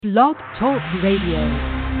Blog Talk Radio.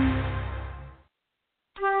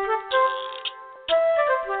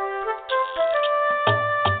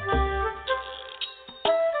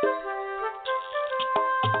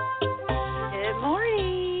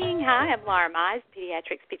 Hi, I'm Laura Mize,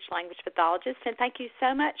 pediatric speech-language pathologist, and thank you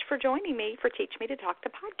so much for joining me for Teach Me to Talk the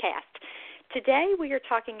podcast. Today we are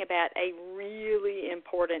talking about a really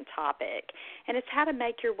important topic, and it's how to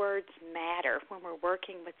make your words matter when we're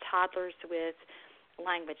working with toddlers with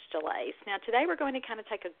language delays. Now, today we're going to kind of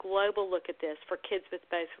take a global look at this for kids with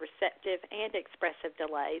both receptive and expressive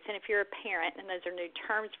delays. And if you're a parent and those are new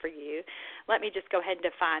terms for you, let me just go ahead and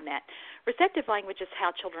define that. Receptive language is how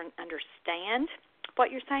children understand what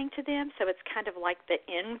you're saying to them, so it's kind of like the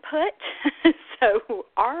input. So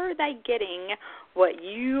are they getting what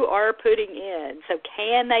you are putting in? So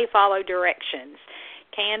can they follow directions?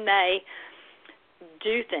 Can they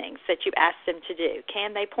do things that you ask them to do?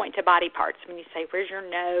 Can they point to body parts when you say, where's your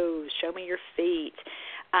nose? Show me your feet.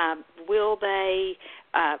 Will they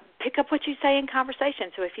pick up what you say in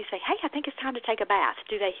conversation? So if you say, hey, I think it's time to take a bath,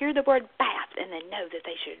 do they hear the word bath and then know that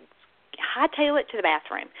they should hightail it to the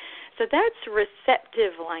bathroom? So that's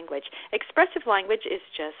receptive language. Expressive language is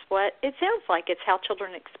just what it sounds like. It's how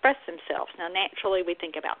children express themselves. Now, naturally, we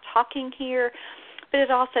think about talking here, but it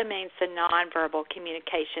also means the nonverbal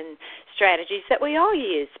communication strategies that we all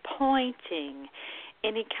use, pointing,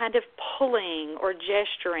 any kind of pulling or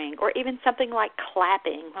gesturing, or even something like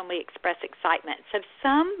clapping when we express excitement. So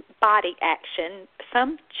some body action,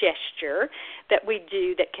 some gesture that we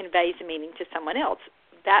do that conveys a meaning to someone else,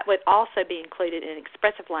 that would also be included in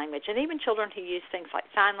expressive language. And even children who use things like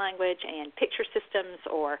sign language and picture systems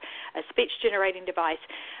or a speech-generating device,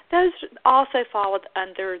 those also fall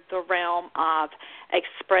under the realm of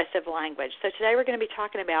expressive language. So today we're going to be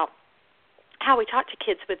talking about how we talk to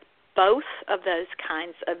kids with both of those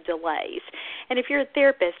kinds of delays. And if you're a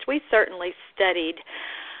therapist, we certainly studied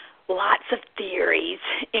lots of theories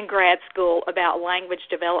in grad school about language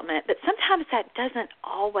development, but sometimes that doesn't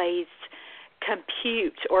always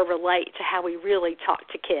compute or relate to how we really talk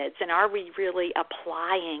to kids, and are we really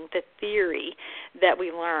applying the theory that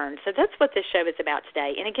we learned? So that's what this show is about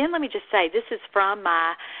today. And again, let me just say, this is from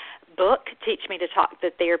my book, Teach Me to Talk,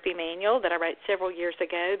 the Therapy Manual, that I wrote several years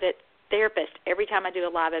ago, that therapists, every time I do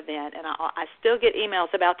a live event, and I still get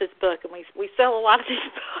emails about this book, and we sell a lot of these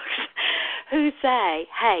books, who say,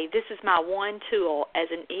 hey, this is my one tool as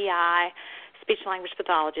an EI speech-language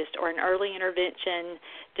pathologist or an early intervention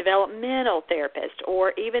developmental therapist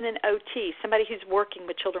or even an OT, somebody who's working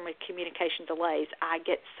with children with communication delays. I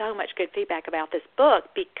get so much good feedback about this book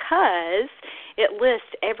because it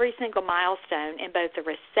lists every single milestone in both the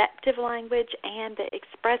receptive language and the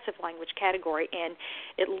expressive language category, and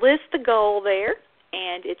it lists the goal there,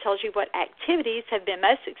 and it tells you what activities have been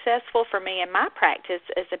most successful for me in my practice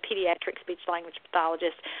as a pediatric speech-language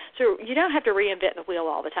pathologist. So you don't have to reinvent the wheel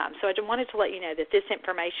all the time. So I just wanted to let you know that this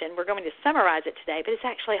information, we're going to summarize it today, but it's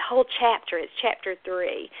actually a whole chapter. It's chapter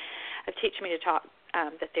 3 of Teach Me to Talk,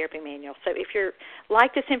 the Therapy Manual. So if you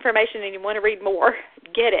like this information and you want to read more,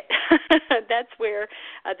 get it. That's where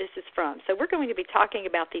this is from. So we're going to be talking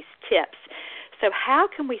about these tips. So how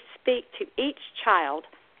can we speak to each child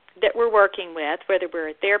that we're working with, whether we're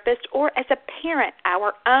a therapist or as a parent,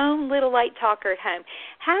 our own little late talker at home?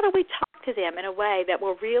 How do we talk to them in a way that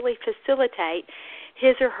will really facilitate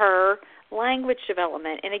his or her language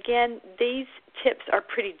development? And again, these tips are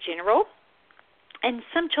pretty general. And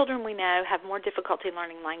some children we know have more difficulty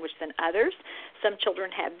learning language than others. Some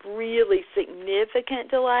children have really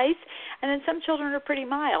significant delays, and then some children are pretty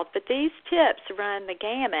mild. But these tips run the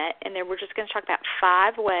gamut, and then we're just going to talk about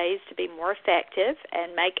 5 ways to be more effective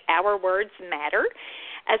and make our words matter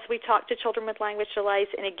as we talk to children with language delays.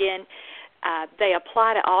 And again, they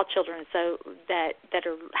apply to all children so that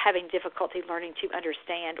are having difficulty learning to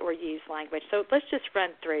understand or use language. So let's just run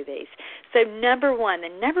through these. So the number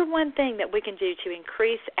one thing that we can do to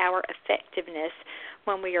increase our effectiveness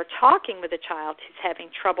when we are talking with a child who's having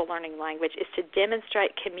trouble learning language is to demonstrate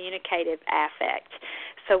communicative affect.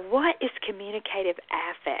 So what is communicative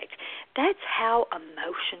affect? That's how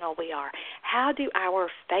emotional we are. How do our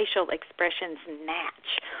facial expressions match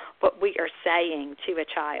what we are saying to a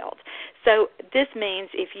child? So this means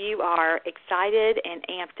if you are excited and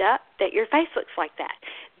amped up, that your face looks like that.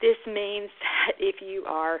 This means that if you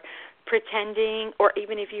are pretending, or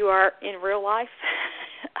even if you are in real life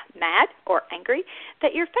mad or angry,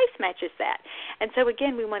 that your face matches that. And so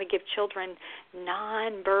again, we want to give children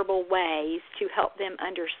nonverbal ways to help them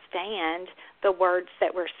understand the words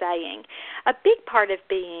that we're saying. A big part of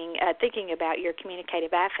being thinking about your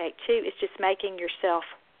communicative affect too is just making yourself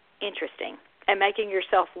interesting and making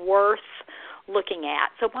yourself looking at.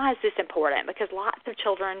 So why is this important? Because lots of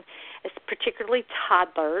children, particularly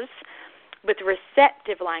toddlers, with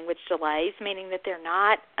receptive language delays, meaning that they're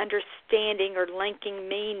not understanding or linking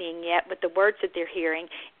meaning yet with the words that they're hearing.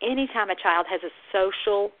 Anytime a child has a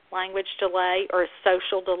social language delay or a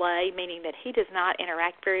social delay, meaning that he does not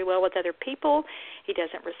interact very well with other people, he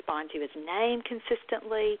doesn't respond to his name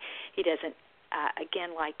consistently, he doesn't,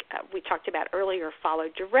 again, like we talked about earlier, follow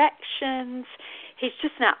directions. He's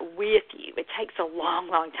just not with you. It takes a long,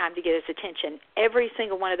 long time to get his attention. Every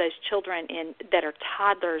single one of those children that are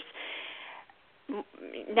toddlers,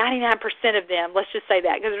 99% of them, let's just say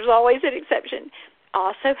that because there's always an exception,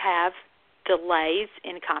 also have delays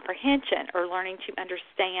in comprehension or learning to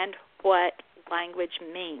understand what language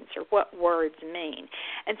means or what words mean.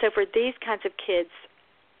 And so for these kinds of kids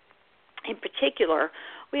in particular,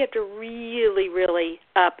 we have to really, really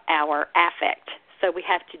up our affect. So we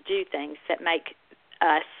have to do things that make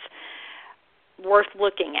us worth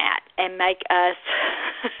looking at and make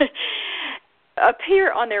us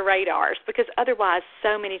appear on their radars, because otherwise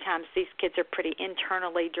so many times these kids are pretty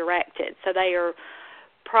internally directed. So they are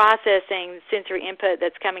processing sensory input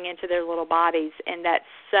that's coming into their little bodies, and that's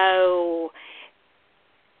so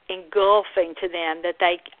engulfing to them that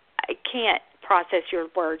they can't process your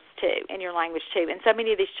words too and your language too. And so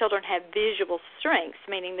many of these children have visual strengths,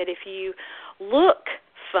 meaning that if you look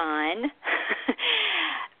fun,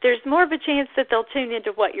 there's more of a chance that they'll tune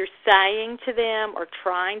into what you're saying to them or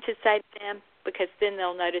trying to say to them, because then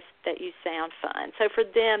they'll notice that you sound fun. So for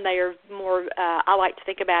them, they are more, I like to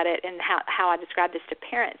think about it, and how I describe this to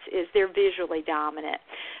parents is they're visually dominant.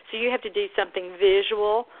 So you have to do something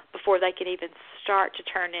visual before they can even start to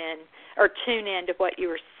turn in or tune in to what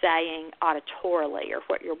you are saying auditorily or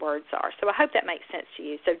what your words are. So I hope that makes sense to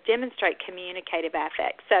you. So demonstrate communicative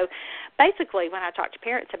affect. So basically when I talk to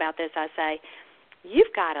parents about this, I say,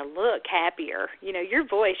 you've got to look happier. You know, your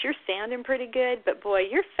voice, you're sounding pretty good, but, boy,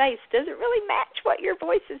 your face doesn't really match what your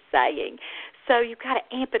voice is saying. So you've got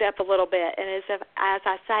to amp it up a little bit. And as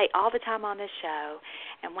I say all the time on this show,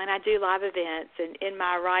 and when I do live events and in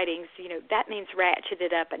my writings, you know, that means ratchet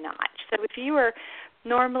it up a notch. So if you are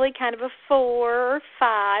normally kind of a 4 or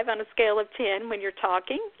 5 on a scale of 10 when you're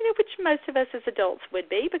talking, you know, which most of us as adults would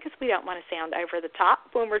be, because we don't want to sound over the top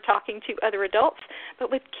when we're talking to other adults. But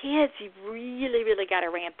with kids, you've really, really got to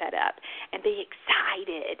ramp that up and be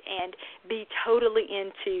excited and be totally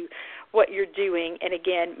into what you're doing. And,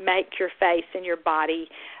 again, make your face and your body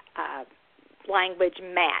language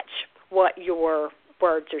match what your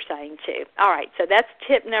words are saying too. All right, so that's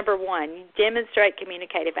tip number 1. You demonstrate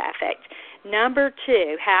communicative affect. Number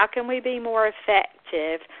 2, how can we be more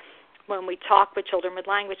effective when we talk with children with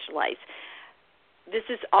language delays? This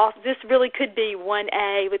really could be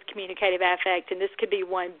 1A with communicative affect, and this could be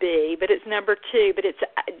 1B, but it's number 2. But it's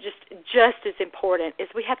just as important is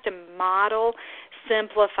we have to model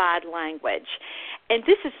simplified language, and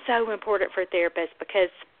this is so important for therapists because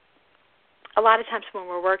a lot of times when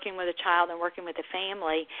we're working with a child and working with a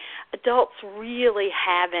family, adults really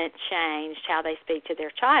haven't changed how they speak to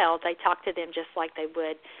their child. They talk to them just like they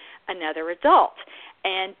would another adult.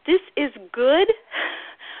 And this is good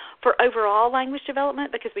for overall language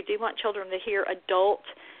development because we do want children to hear adult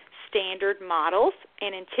standard models.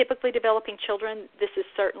 And in typically developing children, this is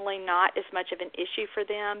certainly not as much of an issue for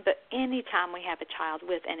them. But anytime we have a child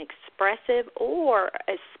with an expressive or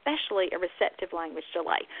especially a receptive language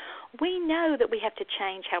delay, we know that we have to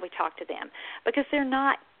change how we talk to them because they're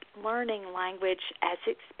not learning language as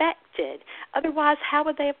expected. Otherwise, how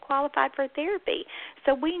would they have qualified for therapy?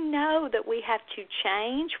 So we know that we have to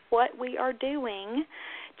change what we are doing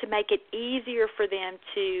to make it easier for them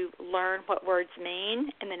to learn what words mean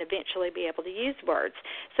and then eventually be able to use words.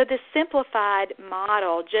 So this simplified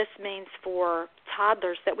model just means for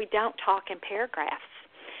toddlers that we don't talk in paragraphs.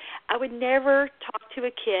 I would never talk to a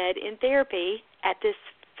kid in therapy at this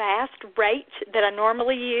fast rate that I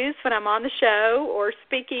normally use when I'm on the show or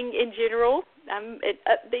speaking in general. I'm an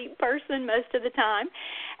upbeat person most of the time.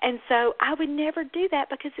 And so I would never do that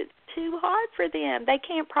because it's too hard for them. They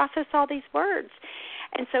can't process all these words.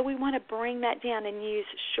 And so we want to bring that down and use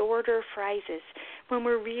shorter phrases. When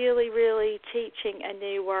we're really, really teaching a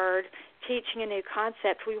new word, teaching a new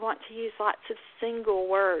concept, we want to use lots of single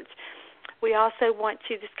words. We also want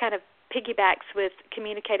to, this kind of piggybacks with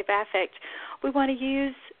communicative affect, we want to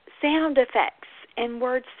use sound effects and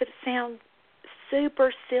words that sound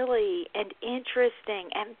super silly and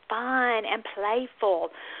interesting and fun and playful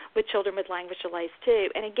with children with language delays too.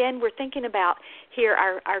 And again, we're thinking about here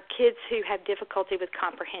our kids who have difficulty with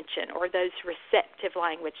comprehension or those receptive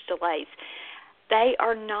language delays. They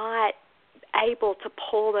are not able to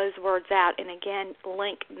pull those words out and, again,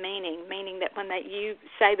 link meaning that when you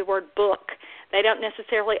say the word book, they don't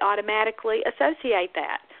necessarily automatically associate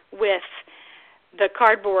that with the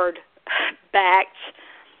cardboard-backed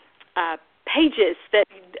pages that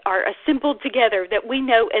are assembled together that we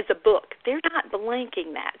know as a book. They're not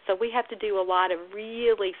linking that. So we have to do a lot of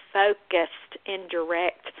really focused and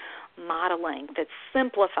direct modeling that's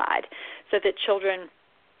simplified so that children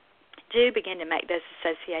do begin to make those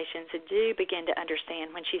associations and do begin to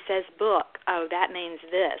understand when she says book, oh, that means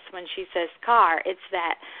this. When she says car, it's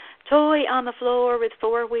that toy on the floor with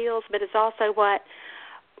 4 wheels, but it's also what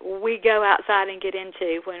we go outside and get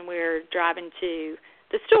into when we're driving to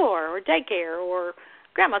the store or daycare or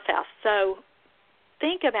grandma's house. So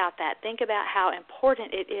think about that. Think about how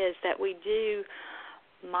important it is that we do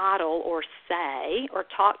model or say or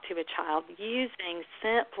talk to a child using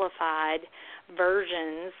simplified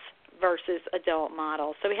versions versus adult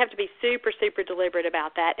models. So we have to be super, super deliberate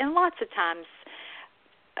about that. And lots of times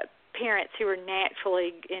parents who are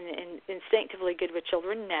naturally and instinctively good with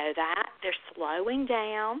children know that. They're slowing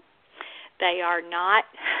down. They are not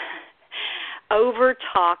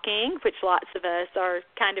over-talking, which lots of us are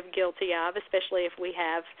kind of guilty of, especially if we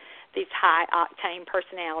have these high-octane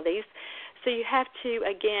personalities. So you have to,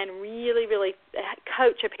 again, really, really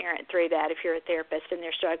coach a parent through that if you're a therapist and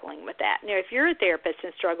they're struggling with that. Now, if you're a therapist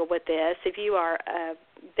and struggle with this, if you are a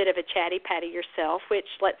bit of a chatty patty yourself, which,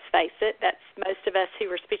 let's face it, that's most of us who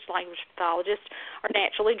are speech-language pathologists are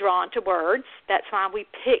naturally drawn to words. That's why we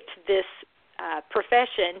picked this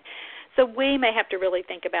profession. So we may have to really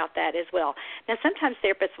think about that as well. Now, sometimes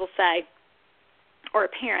therapists will say, or a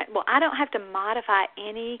parent, well, I don't have to modify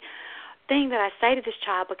anything that I say to this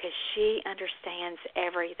child because she understands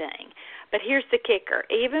everything. But here's the kicker.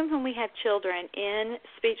 Even when we have children in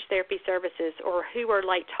speech therapy services or who are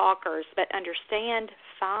late talkers but understand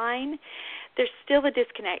fine, there's still a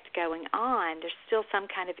disconnect going on. There's still some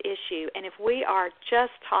kind of issue. And if we are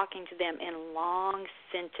just talking to them in long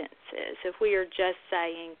sentences, if we are just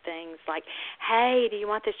saying things like, hey, do you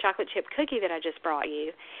want this chocolate chip cookie that I just brought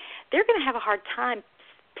you? They're going to have a hard time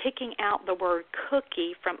picking out the word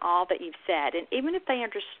cookie from all that you've said. And even if they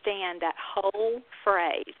understand that whole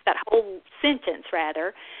phrase, that whole sentence,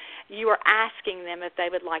 rather, you are asking them if they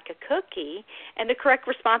would like a cookie. And the correct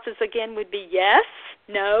responses, again, would be yes,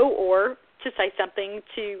 no, or to say something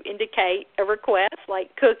to indicate a request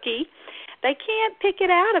like cookie. They can't pick it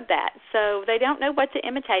out of that, so they don't know what to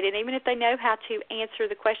imitate. And even if they know how to answer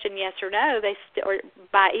the question yes or no, or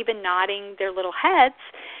by even nodding their little heads,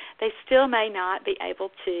 they still may not be able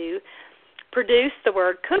to produce the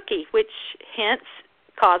word cookie, which hence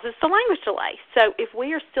causes the language delay. So if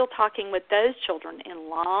we are still talking with those children in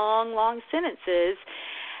long, long sentences,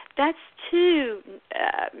 that's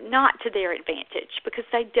not to their advantage because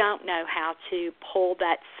they don't know how to pull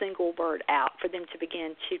that single word out for them to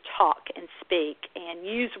begin to talk and speak and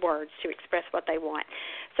use words to express what they want.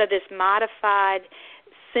 So this modified,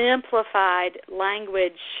 simplified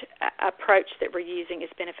language approach that we're using is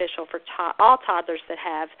beneficial for all toddlers that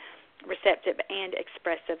have receptive and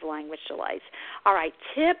expressive language delays. All right,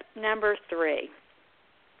 tip number 3.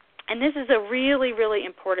 And this is a really, really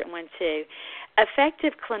important one, too.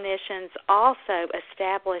 Effective clinicians also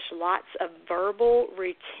establish lots of verbal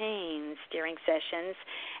routines during sessions,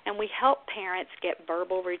 and we help parents get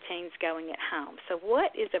verbal routines going at home. So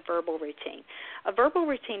what is a verbal routine? A verbal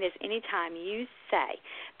routine is any time you say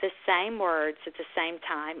the same words at the same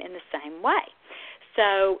time in the same way.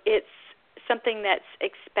 So it's something that's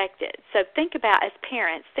expected. So think about, as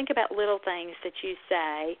parents, think about little things that you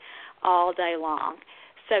say all day long.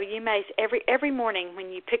 So you may, every morning when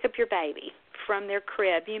you pick up your baby from their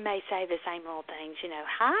crib, you may say the same little things,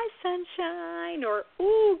 hi, sunshine, or,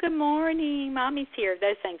 ooh, good morning, mommy's here,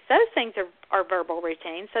 those things. Those things are verbal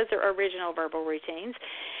routines. Those are original verbal routines.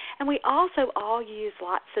 And we also all use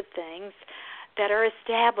lots of things that are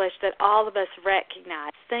established that all of us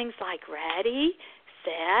recognize, things like ready,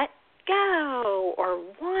 set, go, or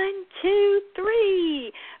 1, 2,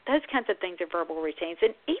 3. Those kinds of things are verbal routines.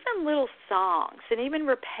 And even little songs and even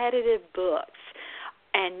repetitive books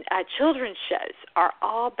and children's shows are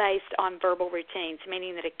all based on verbal routines,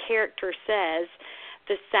 meaning that a character says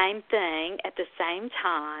the same thing at the same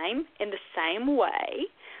time in the same way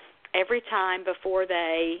every time before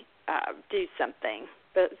they do something.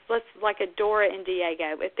 But let's, like a Dora and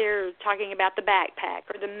Diego, if they're talking about the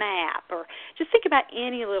backpack or the map, or just think about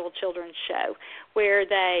any little children's show where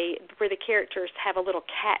the characters have a little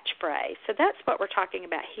catchphrase. So that's what we're talking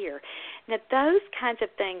about here. Now, those kinds of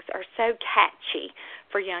things are so catchy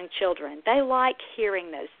for young children. They like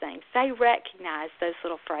hearing those things. They recognize those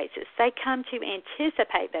little phrases. They come to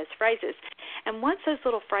anticipate those phrases. And once those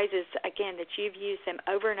little phrases, again, that you've used them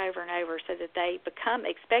over and over and over so that they become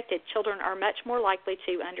expected, children are much more likely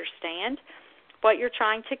to understand what you're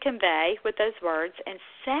trying to convey with those words. And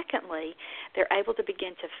secondly, they're able to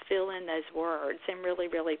begin to fill in those words and really,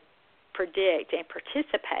 really predict and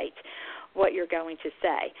participate what you're going to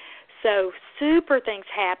say. So super things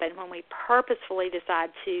happen when we purposefully decide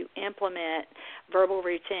to implement verbal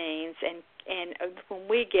routines and when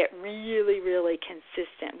we get really, really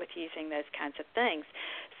consistent with using those kinds of things.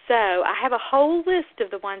 So I have a whole list of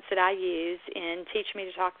the ones that I use in Teach Me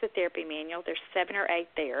to Talk the Therapy Manual. There's 7 or 8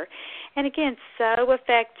 there. And again, so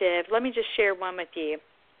effective. Let me just share one with you.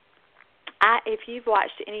 If you've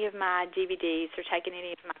watched any of my DVDs or taken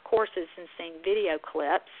any of my courses and seen video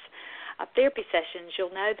clips of therapy sessions,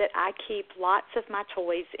 you'll know that I keep lots of my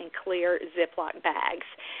toys in clear Ziploc bags.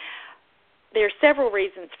 There are several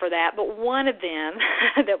reasons for that, but one of them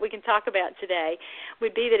that we can talk about today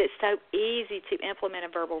would be that it's so easy to implement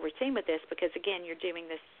a verbal routine with this because, again, you're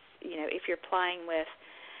doing this, if you're playing with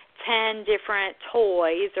 10 different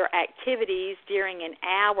toys or activities during an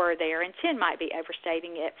hour there, and 10 might be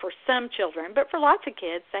overstating it for some children, but for lots of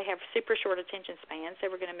kids, they have super short attention spans,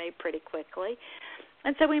 so we're going to move pretty quickly.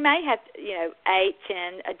 And so we may have, 8,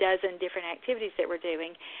 10, a dozen different activities that we're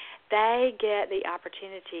doing. They get the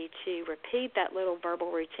opportunity to repeat that little verbal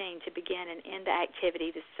routine to begin and end the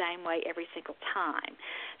activity the same way every single time.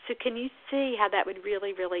 So can you see how that would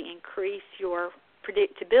really, really increase your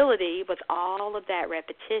predictability with all of that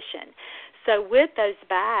repetition? So with those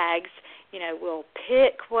bags, we'll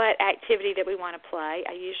pick what activity that we want to play.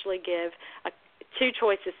 I usually give 2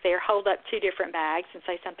 choices there, hold up 2 different bags and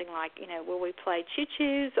say something like, will we play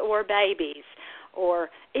choo-choos or babies? Or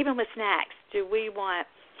even with snacks, do we want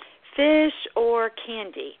fish or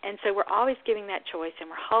candy? And so we're always giving that choice, and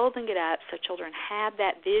we're holding it up so children have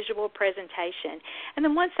that visual presentation. And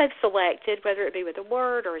then once they've selected, whether it be with a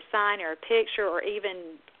word or a sign or a picture or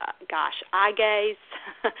even, eye gaze,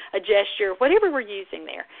 a gesture, whatever we're using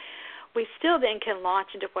there, we still then can launch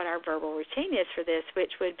into what our verbal routine is for this,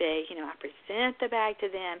 which would be, I present the bag to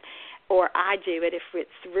them, or I do it if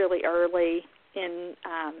it's really early in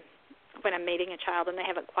when I'm meeting a child and they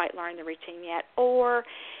haven't quite learned the routine yet, or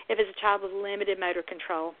if it's a child with limited motor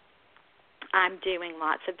control, I'm doing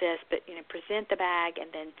lots of this, but, present the bag,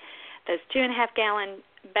 and then those 2.5-gallon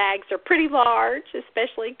bags are pretty large,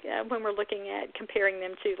 especially when we're looking at comparing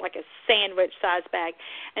them to like a sandwich-sized bag.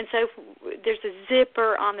 And so there's a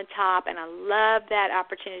zipper on the top, and I love that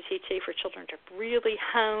opportunity, too, for children to really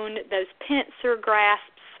hone those pincer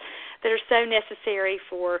grasps that are so necessary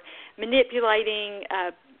for manipulating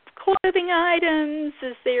clothing items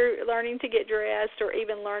as they're learning to get dressed, or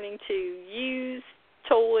even learning to use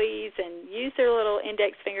toys and use their little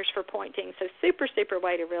index fingers for pointing. So super, super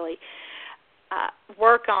way to really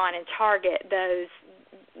work on and target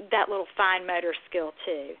that little fine motor skill,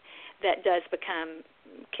 too, that does become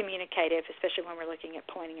communicative, especially when we're looking at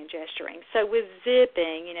pointing and gesturing. So with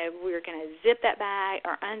zipping, we're going to zip that bag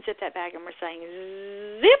or unzip that bag, and we're saying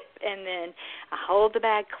zip, and then I hold the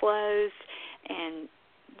bag closed and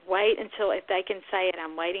wait until, if they can say it,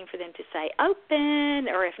 I'm waiting for them to say open,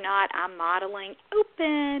 or if not, I'm modeling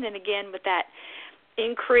open. And again, with that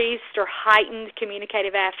increased or heightened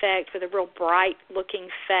communicative affect with a real bright-looking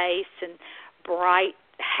face and bright,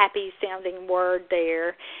 happy-sounding word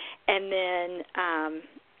there. And then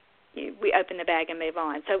we open the bag and move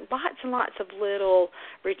on. So lots and lots of little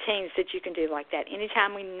routines that you can do like that.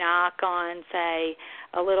 Anytime we knock on, say,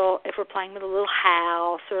 if we're playing with a little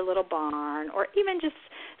house or a little barn, or even just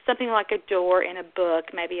something like a door in a book,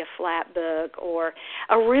 maybe a flat book, or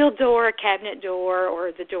a real door, a cabinet door,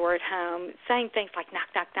 or the door at home, saying things like knock,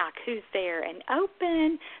 knock, knock, who's there, and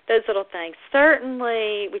open, those little things.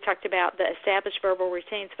 Certainly, we talked about the established verbal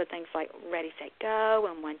routines for things like ready, set, go,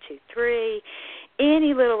 and 1, 2, 3,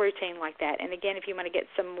 any little routine like that. And again, if you want to get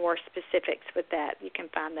some more specifics with that, you can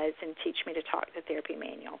find those in Teach Me to Talk the Therapy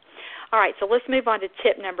Manual. All right, so let's move on to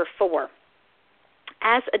tip number 4.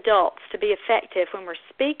 As adults, to be effective when we're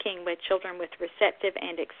speaking with children with receptive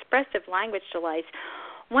and expressive language delays,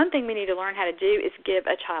 one thing we need to learn how to do is give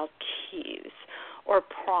a child cues or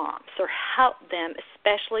prompts, or help them,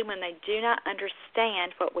 especially when they do not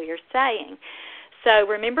understand what we are saying. So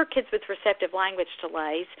remember, kids with receptive language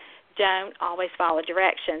delays don't always follow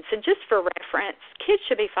directions. And just for reference, kids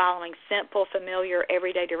should be following simple, familiar,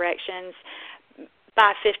 everyday directions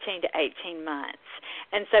by 15 to 18 months.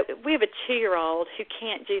 And so we have a 2-year-old who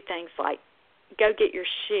can't do things like go get your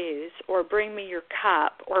shoes or bring me your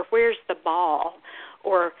cup or where's the ball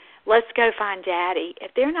or let's go find Daddy.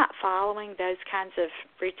 If they're not following those kinds of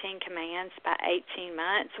routine commands by 18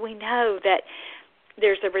 months, we know that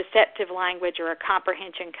there's a receptive language or a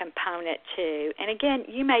comprehension component too. And again,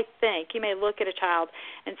 you may look at a child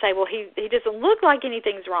and say, well, he doesn't look like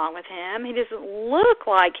anything's wrong with him. He doesn't look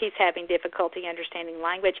like he's having difficulty understanding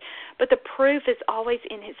language. But the proof is always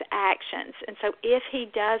in his actions. And so if he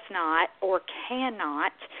does not or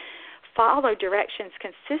cannot follow directions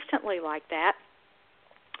consistently like that,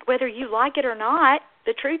 whether you like it or not,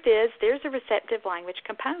 the truth is there's a receptive language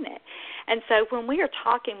component. And so when we are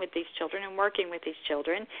talking with these children and working with these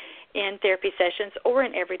children in therapy sessions or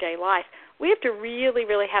in everyday life, we have to really,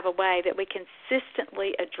 really have a way that we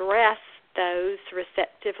consistently address those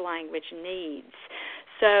receptive language needs.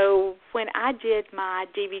 So when I did my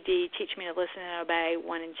DVD, Teach Me to Listen and Obey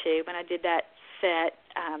 1 and 2, when I did that set,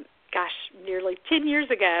 nearly 10 years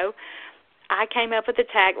ago, I came up with a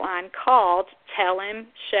tagline called Tell Him,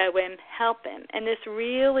 Show Him, Help Him. And this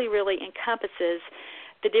really, really encompasses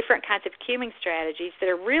the different kinds of cueing strategies that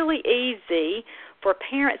are really easy for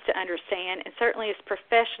parents to understand. And certainly as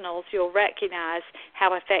professionals, you'll recognize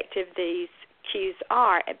how effective these cues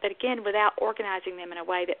are. But again, without organizing them in a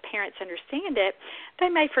way that parents understand it, they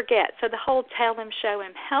may forget. So the whole Tell Him, Show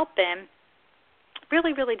Him, Help Him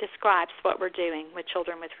really, really describes what we're doing with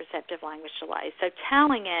children with receptive language delays. So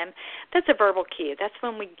telling him, that's a verbal cue. That's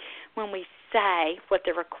when we say what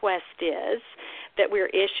the request is that we're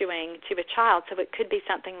issuing to a child. So it could be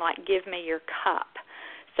something like, give me your cup.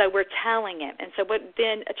 So we're telling him. And so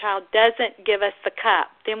then a child doesn't give us the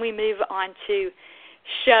cup. Then we move on to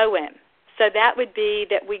show him. So that would be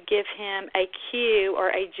that we give him a cue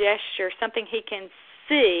or a gesture, something he can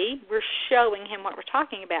see. We're showing him what we're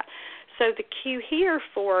talking about. So the cue here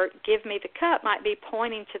for give me the cup might be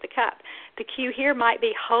pointing to the cup. The cue here might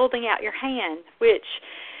be holding out your hand, which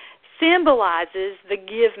symbolizes the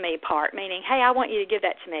give me part, meaning, hey, I want you to give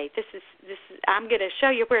that to me. This is I'm going to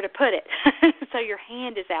show you where to put it. So your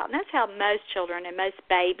hand is out. And that's how most children and most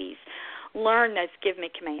babies learn those give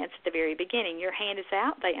me commands at the very beginning. Your hand is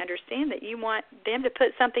out. They understand that you want them to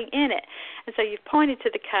put something in it. And so you've pointed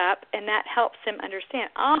to the cup, and that helps them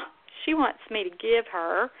understand, she wants me to give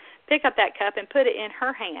her, pick up that cup and put it in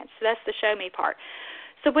her hand. So that's the show me part.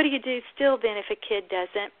 So what do you do still then if a kid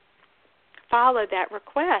doesn't follow that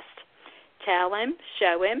request? Tell him,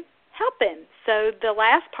 show him, help him. So the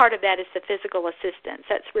last part of that is the physical assistance.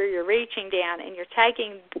 That's where you're reaching down and you're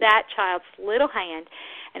taking that child's little hand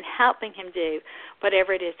and helping him do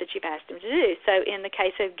whatever it is that you've asked him to do. So in the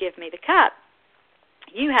case of give me the cup,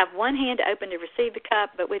 you have one hand open to receive the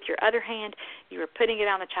cup, but with your other hand, you are putting it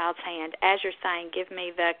on the child's hand as you're saying, give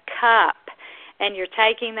me the cup. And you're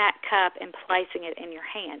taking that cup and placing it in your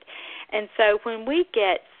hand. And so when we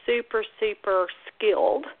get super, super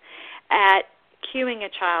skilled at cueing a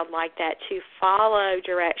child like that to follow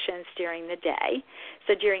directions during the day,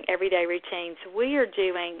 so during everyday routines, we are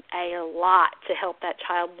doing a lot to help that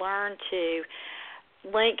child learn to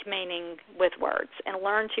link meaning with words and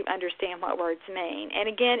learn to understand what words mean. And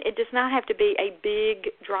again, it does not have to be a big,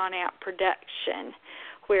 drawn-out production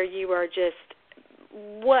where you are just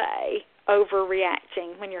way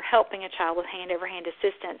overreacting when you're helping a child with hand-over-hand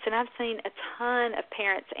assistance. And I've seen a ton of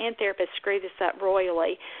parents and therapists screw this up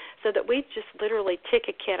royally so that we just literally tick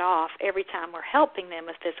a kid off every time we're helping them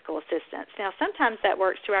with physical assistance. Now, sometimes that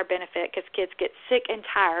works to our benefit because kids get sick and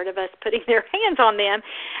tired of us putting their hands on them,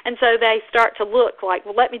 and so they start to look like,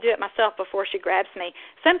 well, let me do it myself before she grabs me.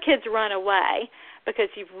 Some kids run away because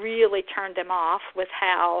you've really turned them off with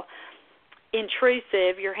how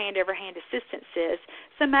intrusive your hand-over-hand assistance is.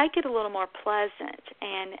 So make it a little more pleasant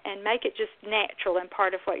and make it just natural and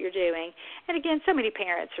part of what you're doing. And again, so many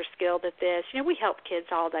parents are skilled at this. You know, we help kids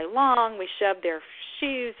all day long. We shove their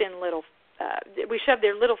shoes in we shove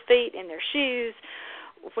their little feet in their shoes.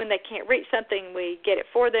 When they can't reach something, we get it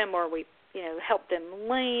for them, or we help them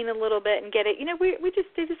lean a little bit and get it. We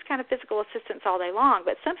just do this kind of physical assistance all day long.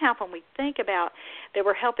 But somehow when we think about that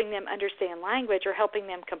we're helping them understand language or helping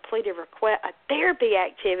them complete a therapy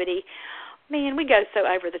activity, man, we go so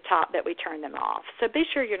over the top that we turn them off. So be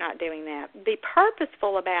sure you're not doing that. Be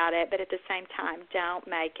purposeful about it, but at the same time, don't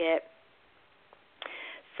make it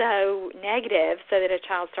so negative so that a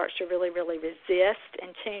child starts to really, really resist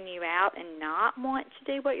and tune you out and not want to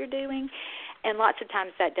do what you're doing. And lots of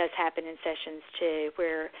times that does happen in sessions, too,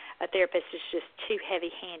 where a therapist is just too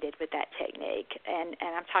heavy-handed with that technique. And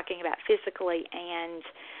I'm talking about physically and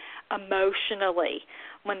emotionally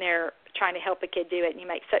when they're trying to help a kid do it, and you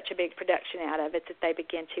make such a big production out of it that they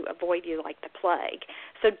begin to avoid you like the plague.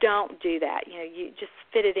 So don't do that. You just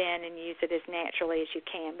fit it in and use it as naturally as you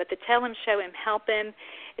can. But the tell him, show him, help him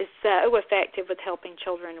is so effective with helping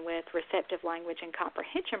children with receptive language and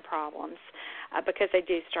comprehension problems because they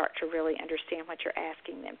do start to really understand what you're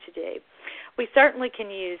asking them to do. We certainly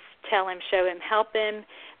can use tell him, show him, help him,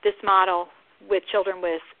 this model with children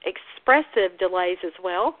with expressive delays as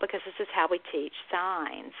well, because this is how we teach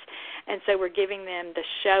signs. And so we're giving them the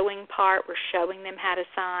showing part, we're showing them how to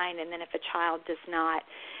sign, and then if a child does not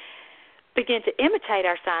begin to imitate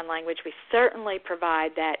our sign language, we certainly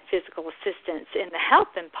provide that physical assistance in the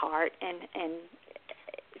helping part and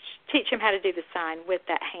teach him how to do the sign with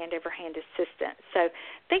that hand-over-hand assistance. So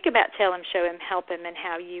think about tell him, show him, help him, and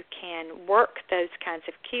how you can work those kinds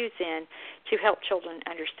of cues in to help children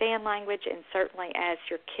understand language, and certainly as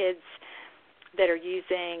your kids that are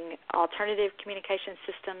using alternative communication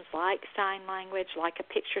systems like sign language, like a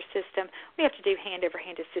picture system, we have to do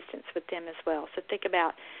hand-over-hand assistance with them as well. So think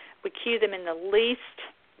about, we cue them in the least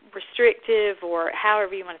restrictive, or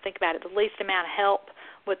however you want to think about it, the least amount of help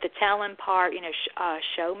with the telling part.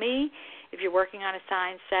 Show me. If you're working on a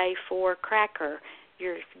sign, say for cracker,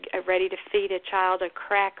 you're ready to feed a child a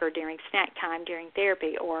cracker during snack time during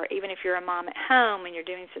therapy, or even if you're a mom at home and you're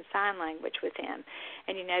doing some sign language with him,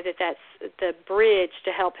 and you know that that's the bridge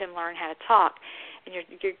to help him learn how to talk, and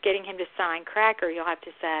you're getting him to sign cracker, you'll have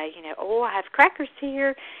to say, oh, I have crackers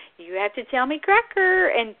here. You have to tell me cracker.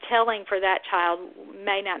 And telling for that child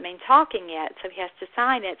may not mean talking yet, so he has to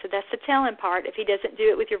sign it. So that's the telling part. If he doesn't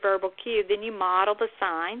do it with your verbal cue, then you model the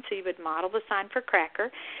sign. So you would model the sign for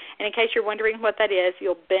cracker. And in case you're wondering what that is,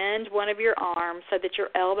 you'll bend one of your arms so that your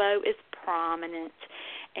elbow is prominent.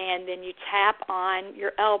 And then you tap on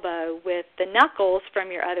your elbow with the knuckles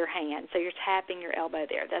from your other hand. So you're tapping your elbow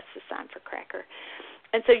there. That's the sign for cracker.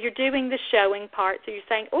 And so you're doing the showing part. So you're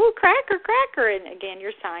saying, oh, cracker, cracker. And, again,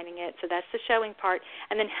 you're signing it. So that's the showing part.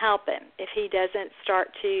 And then help him. If he doesn't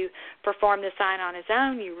start to perform the sign on his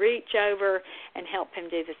own, you reach over and help him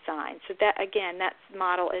do the sign. So, that again, that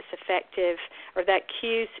model is effective, or that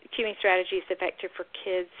cueing strategy is effective for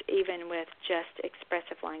kids even with just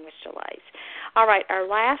expressive language delays. All right, our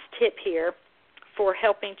last tip here for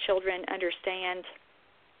helping children understand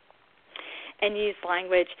and use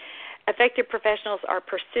language. Effective professionals are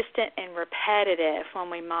persistent and repetitive when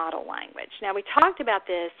we model language. Now, we talked about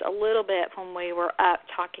this a little bit when we were up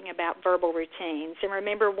talking about verbal routines. And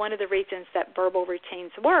remember, one of the reasons that verbal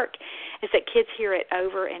routines work is that kids hear it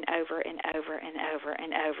over and over and over and over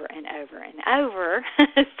and over and over and over.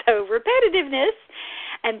 So repetitiveness.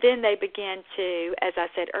 And then they begin to, as I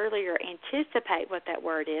said earlier, anticipate what that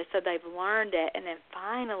word is. So they've learned it. And then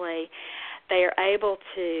finally, they are able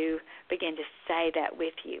to begin to say that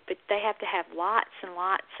with you. But they have to have lots and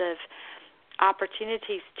lots of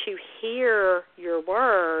opportunities to hear your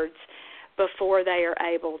words before they are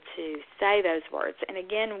able to say those words. And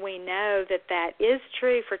again, we know that that is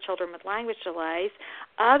true for children with language delays.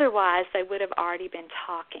 Otherwise, they would have already been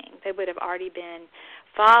talking. They would have already been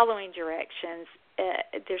following directions.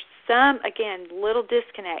 There's some, again, little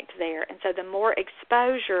disconnect there. And so the more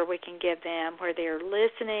exposure we can give them where they're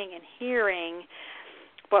listening and hearing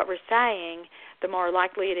what we're saying, the more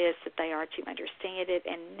likely it is that they are to understand it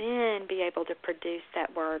and then be able to produce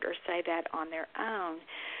that word or say that on their own.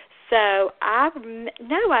 So I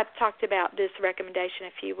know I've talked about this recommendation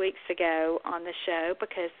a few weeks ago on the show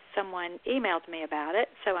because someone emailed me about it,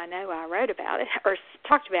 so I know I wrote about it or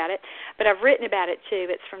talked about it, but I've written about it too.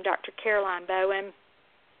 It's from Dr. Caroline Bowen.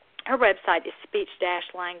 Her website is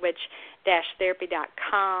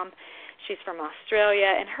speech-language-therapy.com. She's from Australia,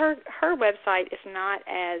 and her website is not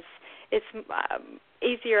as it's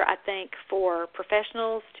easier, I think, for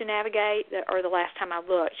professionals to navigate, or the last time I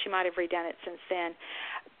looked. She might have redone it since then.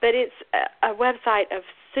 But it's a website of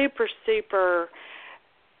super, super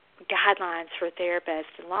guidelines for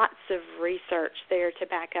therapists and lots of research there to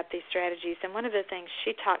back up these strategies. And one of the things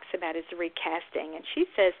she talks about is recasting. And she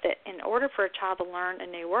says that in order for a child to learn a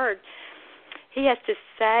new word, he has to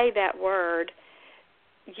say that word.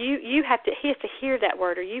 He has to hear that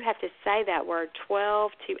word, or you have to say that word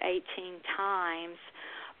 12 to 18 times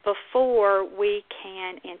before we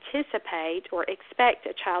can anticipate or expect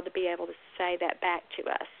a child to be able to say that back to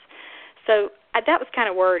us. So that was kind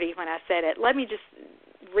of wordy when I said it. Let me just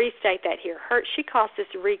restate that here. She calls this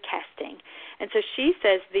recasting. And so she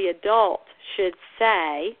says the adult should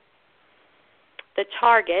say the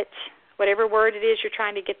target, whatever word it is you're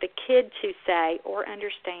trying to get the kid to say or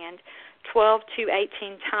understand, 12 to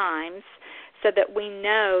 18 times so that we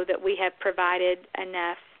know that we have provided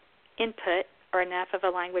enough input or enough of a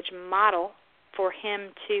language model for him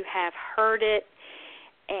to have heard it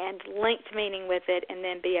and linked meaning with it and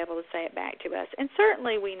then be able to say it back to us. And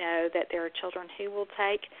certainly we know that there are children who will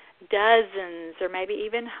take dozens or maybe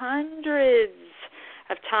even hundreds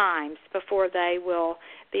of times before they will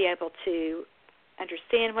be able to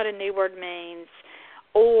understand what a new word means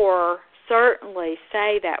or certainly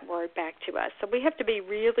say that word back to us. So we have to be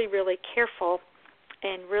really, really careful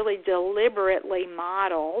and really deliberately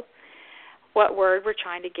model what word we're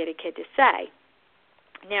trying to get a kid to say.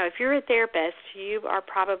 Now, if you're a therapist, you are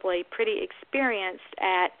probably pretty experienced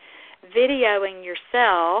at videoing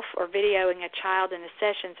yourself or videoing a child in a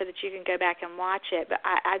session so that you can go back and watch it. But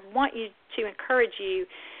I want you to encourage you,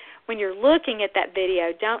 when you're looking at that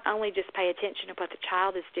video, don't only just pay attention to what the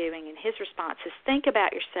child is doing and his responses. Think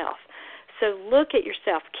about yourself. So look at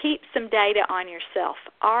yourself. Keep some data on yourself.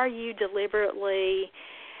 Are you deliberately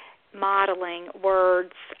modeling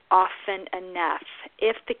words often enough?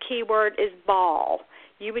 If the key word is ball,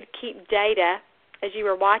 you would keep data as you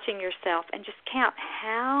were watching yourself and just count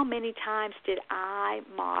how many times did I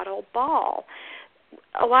model ball.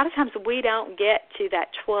 A lot of times we don't get to that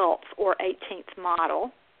 12th or 18th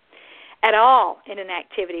model at all in an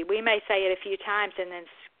activity. We may say it a few times and then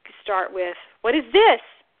start with, what is this?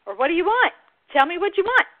 Or what do you want? Tell me what you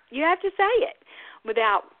want. You have to say it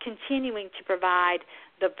without continuing to provide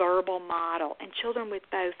the verbal model. And children with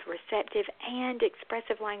both receptive and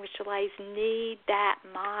expressive language delays need that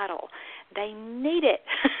model. They need it.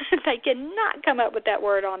 They cannot come up with that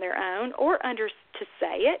word on their own or to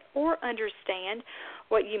say it or understand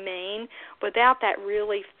what you mean without that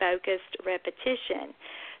really focused repetition.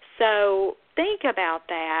 So think about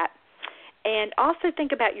that. And also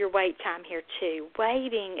think about your wait time here, too.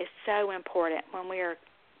 Waiting is so important when we are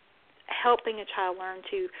helping a child learn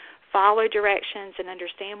to follow directions and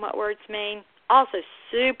understand what words mean. Also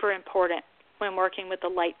super important when working with a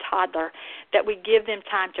late toddler that we give them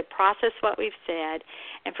time to process what we've said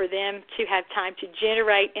and for them to have time to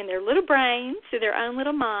generate in their little brains, in their own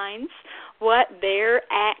little minds, what their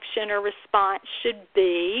action or response should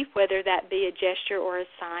be, whether that be a gesture or a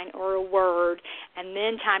sign or a word, and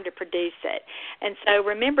then time to produce it. And so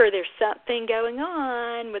remember, there's something going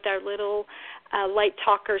on with our little late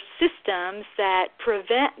talker systems that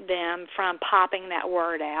prevent them from popping that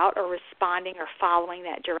word out or responding or following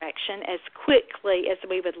that direction as quickly as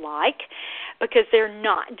we would like, because they're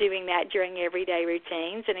not doing that during everyday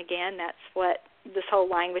routines. And again, that's what this whole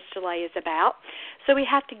language delay is about. So we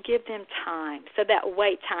have to give them time. So that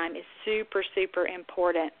wait time is super, super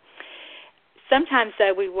important. Sometimes,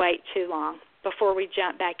 though, we wait too long before we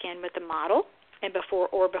jump back in with the model and before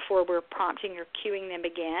we're prompting or cueing them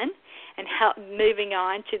again and moving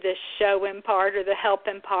on to the showing part or the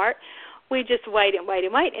helping part. We just wait and wait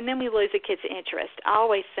and wait, and then we lose a kid's interest. I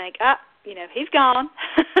always think, he's gone.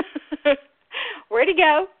 Where'd he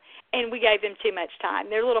go? And we gave them too much time.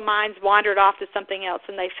 Their little minds wandered off to something else,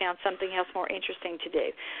 and they found something else more interesting to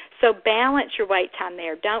do. So balance your wait time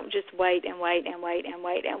there. Don't just wait and wait and wait and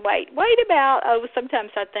wait and wait. Wait about,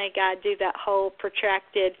 sometimes I think I do that whole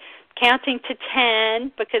protracted counting to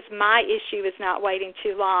 10 because my issue is not waiting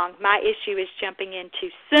too long. My issue is jumping in too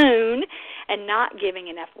soon and not giving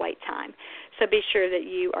enough wait time. So be sure that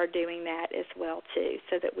you are doing that as well, too,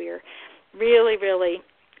 so that we're really, really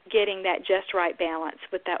getting that just right balance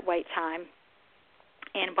with that wait time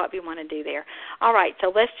and what we want to do there. All right,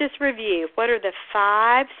 so let's just review. What are the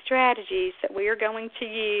 5 strategies that we are going to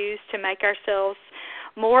use to make ourselves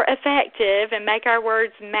more effective and make our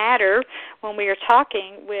words matter when we are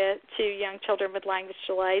talking to young children with language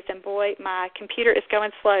delays? And boy, my computer is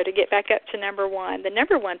going slow to get back up to number 1. The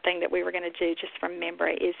number 1 thing that we were going to do, just from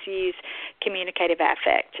memory, is use communicative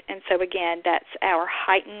affect. And so again, that's our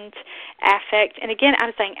heightened affect. And again,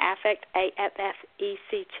 I'm saying affect,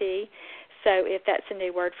 A-F-F-E-C-T. So if that's a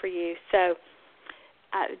new word for you. So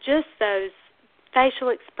just those facial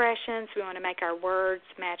expressions, we want to make our words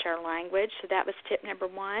match our language. So that was tip number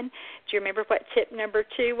 1. Do you remember what tip number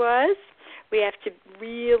 2 was? We have to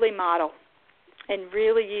really model and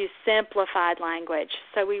really use simplified language.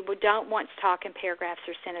 So we don't want to talk in paragraphs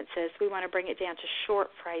or sentences. We want to bring it down to short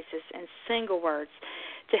phrases and single words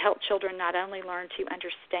to help children not only learn to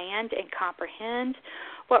understand and comprehend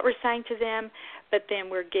what we're saying to them, but then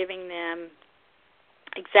we're giving them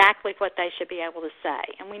exactly what they should be able to say.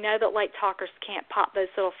 And we know that late talkers can't pop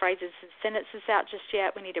those little phrases and sentences out just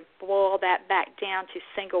yet. We need to boil that back down to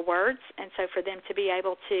single words. And so for them to be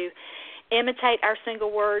able to imitate our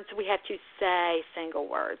single words, we have to say single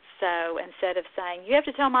words. So instead of saying, you have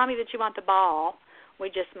to tell Mommy that you want the ball, we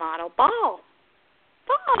just model ball,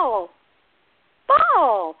 ball,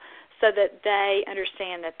 ball. so that they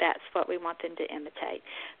understand that that's what we want them to imitate.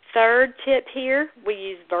 Third tip here, we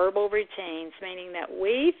use verbal routines, meaning that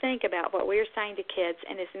we think about what we're saying to kids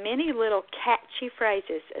and as many little catchy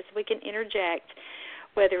phrases as we can interject,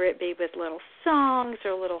 whether it be with little songs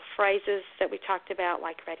or little phrases that we talked about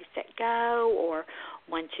like ready, set, go, or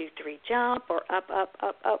 1, 2, 3, jump, or up, up,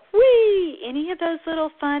 up, up, whee, any of those little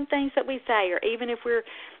fun things that we say, or even if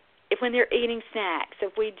when they're eating snacks,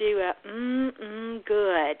 if we do a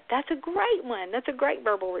good, that's a great one. That's a great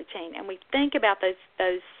verbal routine. And we think about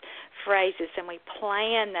those phrases and we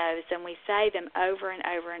plan those and we say them over and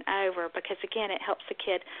over and over because, again, it helps the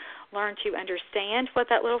kid learn to understand what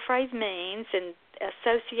that little phrase means and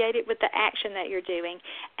associate it with the action that you're doing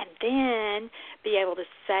and then be able to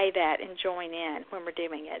say that and join in when we're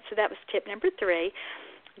doing it. So that was tip number 3.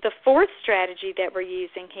 The fourth strategy that we're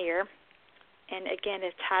using here, and again,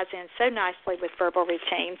 it ties in so nicely with verbal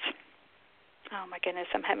routines. Oh, my goodness,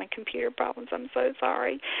 I'm having computer problems. I'm so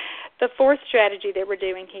sorry. The fourth strategy that we're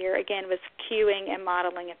doing here, again, was cueing and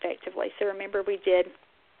modeling effectively. So remember, we did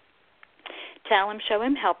tell him, show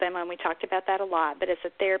him, help him, and we talked about that a lot. But as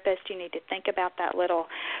a therapist, you need to think about that little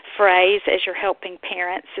phrase as you're helping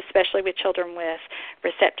parents, especially with children with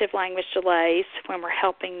receptive language delays, when we're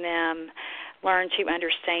helping them learn to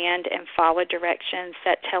understand and follow directions.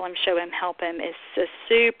 That tell him, show him, help him is a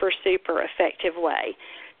super, super effective way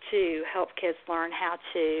to help kids learn how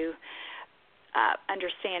to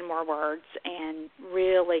understand more words and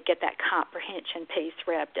really get that comprehension piece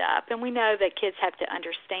revved up. And we know that kids have to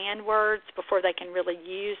understand words before they can really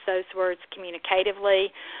use those words communicatively.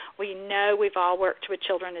 We know we've all worked with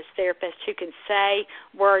children as therapists who can say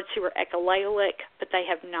words who are echolalic, but they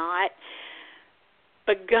have not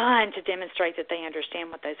begun to demonstrate that they understand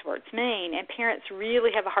what those words mean. And parents really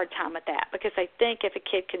have a hard time with that because they think if a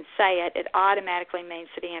kid can say it, it automatically means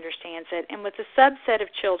that he understands it. And with a subset of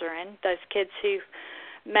children, those kids who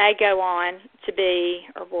may go on to be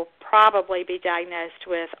or will probably be diagnosed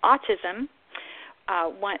with autism,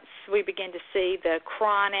 once we begin to see the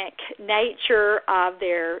chronic nature of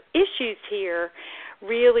their issues here,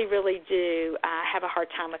 really, really do have a hard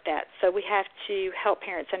time with that. So we have to help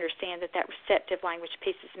parents understand that receptive language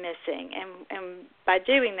piece is missing. And by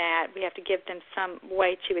doing that, we have to give them some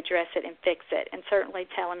way to address it and fix it. And certainly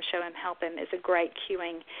tell him, show him, help him is a great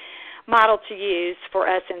cueing model to use for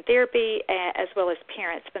us in therapy as well as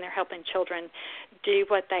parents when they're helping children do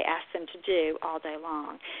what they ask them to do all day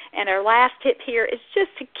long. And our last tip here is just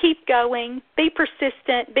to keep going, be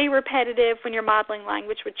persistent, be repetitive when you're modeling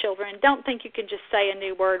language with children. Don't think you can just say a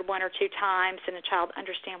new word 1 or 2 times and a child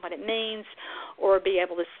understand what it means or be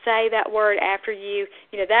able to say that word after you.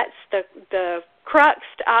 You know, that's the crux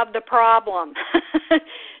of the problem.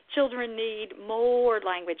 Children need more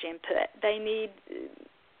language input. They need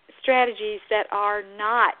strategies that are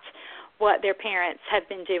not what their parents have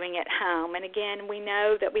been doing at home. And again, we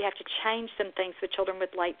know that we have to change some things with children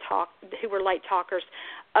with who were late talkers.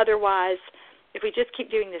 Otherwise, if we just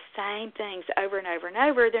keep doing the same things over and over and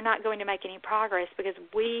over, they're not going to make any progress because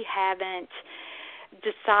we haven't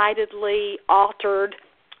decidedly altered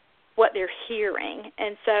what they're hearing.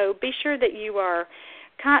 And so be sure that you are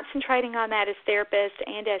concentrating on that as therapists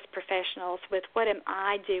and as professionals with what am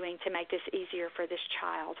I doing to make this easier for this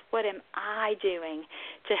child? What am I doing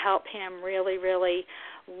to help him really, really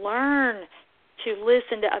learn to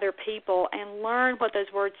listen to other people and learn what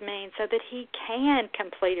those words mean so that he can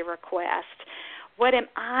complete a request? What am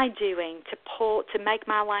I doing to make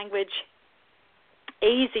my language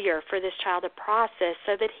easier for this child to process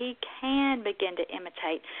so that he can begin to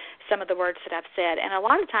imitate some of the words that I've said? And a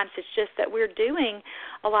lot of times it's just that we're doing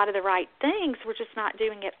a lot of the right things, we're just not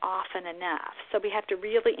doing it often enough. So we have to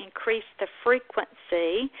really increase the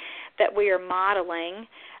frequency that we are modeling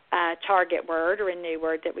a target word or a new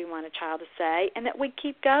word that we want a child to say, and that we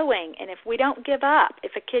keep going. And if we don't give up,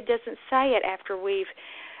 if a kid doesn't say it after we've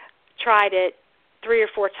tried it 3 or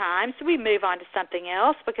 4 times, we move on to something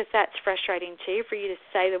else because that's frustrating too for you to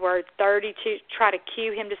say the word 32, try to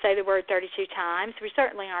cue him to say the word 32 times. We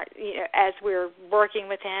certainly aren't, as we're working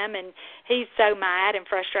with him and he's so mad and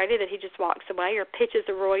frustrated that he just walks away or pitches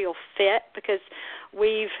a royal fit because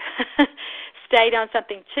we've stayed on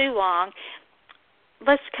something too long.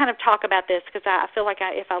 Let's kind of talk about this because I feel like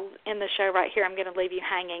if I end the show right here, I'm going to leave you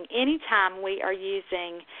hanging. Anytime we are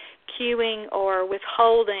using cueing or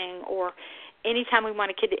withholding or anytime we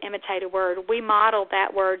want a kid to imitate a word, we model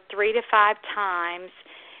that word 3 to 5 times.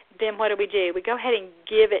 Then what do? We go ahead and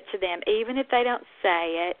give it to them, even if they don't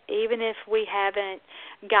say it, even if we haven't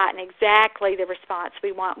gotten exactly the response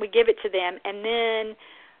we want. We give it to them, and then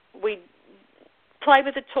we play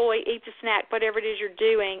with a toy, eat the snack, whatever it is you're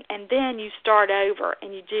doing, and then you start over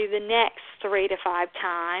and you do the next 3 to 5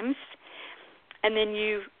 times, and then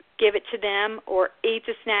you give it to them or eat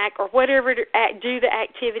the snack or whatever, do the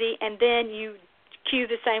activity, and then you cue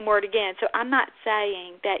the same word again. So I'm not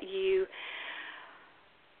saying that you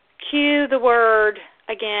cue the word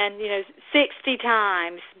again, 60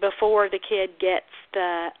 times before the kid gets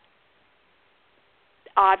the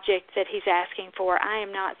object that he's asking for. I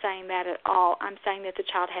am not saying that at all. I'm saying that the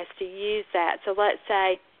child has to use that. So let's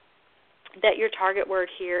say that your target word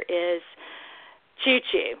here is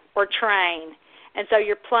choo-choo or train. And so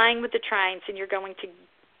you're playing with the trains and you're going to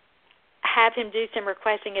have him do some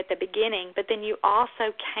requesting at the beginning, but then you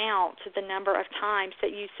also count the number of times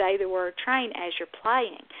that you say the word train as you're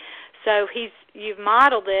playing. So you've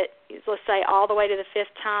modeled it, let's say, all the way to the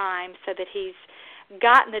 5th time so that he's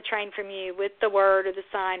gotten the train from you with the word or the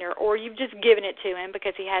sign, or you've just given it to him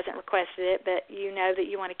because he hasn't requested it, but you know that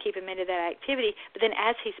you want to keep him into that activity. But then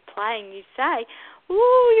as he's playing, you say,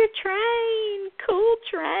 ooh, your train, cool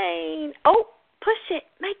train. Oh, push it,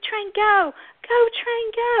 make train go, go train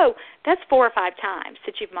go. That's 4 or 5 times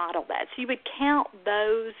that you've modeled that. So you would count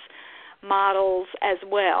those models as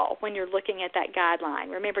well when you're looking at that guideline.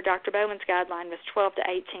 Remember, Dr. Bowman's guideline was 12 to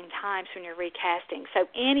 18 times when you're recasting. So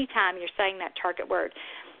anytime you're saying that target word,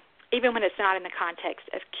 even when it's not in the context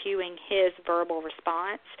of cueing his verbal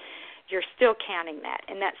response, you're still counting that.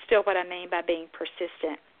 And that's still what I mean by being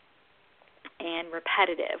persistent and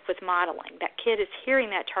repetitive with modeling. That kid is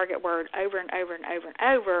hearing that target word over and over and over and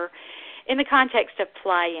over in the context of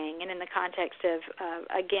playing and in the context of,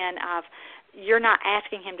 you're not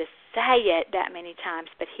asking him to say it that many times,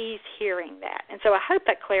 but he's hearing that. And so I hope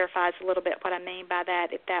that clarifies a little bit what I mean by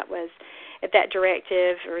that, if that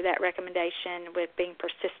directive or that recommendation with being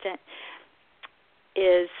persistent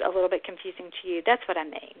is a little bit confusing to you. That's what I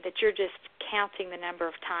mean, that you're just counting the number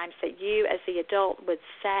of times that you as the adult would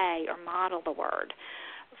say or model the word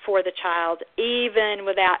for the child, even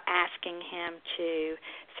without asking him to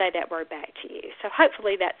say that word back to you. So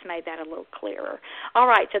hopefully that's made that a little clearer. All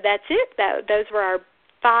right, so that's it. Those were our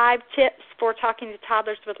 5 tips for talking to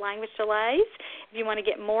toddlers with language delays. If you want to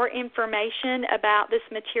get more information about this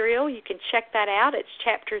material, you can check that out. It's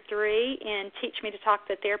Chapter 3 in Teach Me to Talk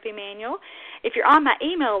the Therapy Manual. If you're on my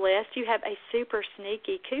email list, you have a super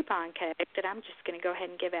sneaky coupon code that I'm just going to go ahead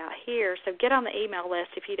and give out here. So get on the email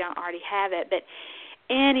list if you don't already have it. But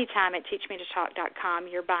anytime at teachmetotalk.com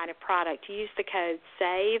you're buying a product, use the code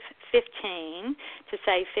SAVE15 to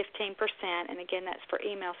save 15%. And again, that's for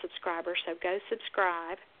email subscribers, so go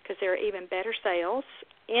subscribe because there are even better sales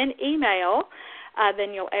in email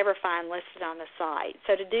than you'll ever find listed on the site.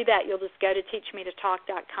 So to do that, you'll just go to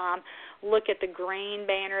teachmetotalk.com, look at the green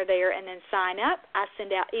banner there, and then sign up. I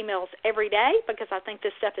send out emails every day because I think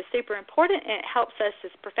this stuff is super important, and it helps us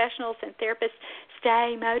as professionals and therapists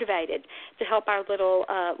stay motivated to help our little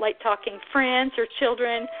late-talking friends or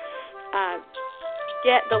children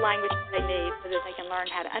get the language that they need so that they can learn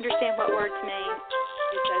how to understand what words mean.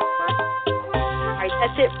 Use those words. All right,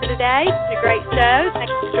 that's it for today. It's been a great show.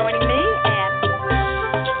 Thanks for joining me.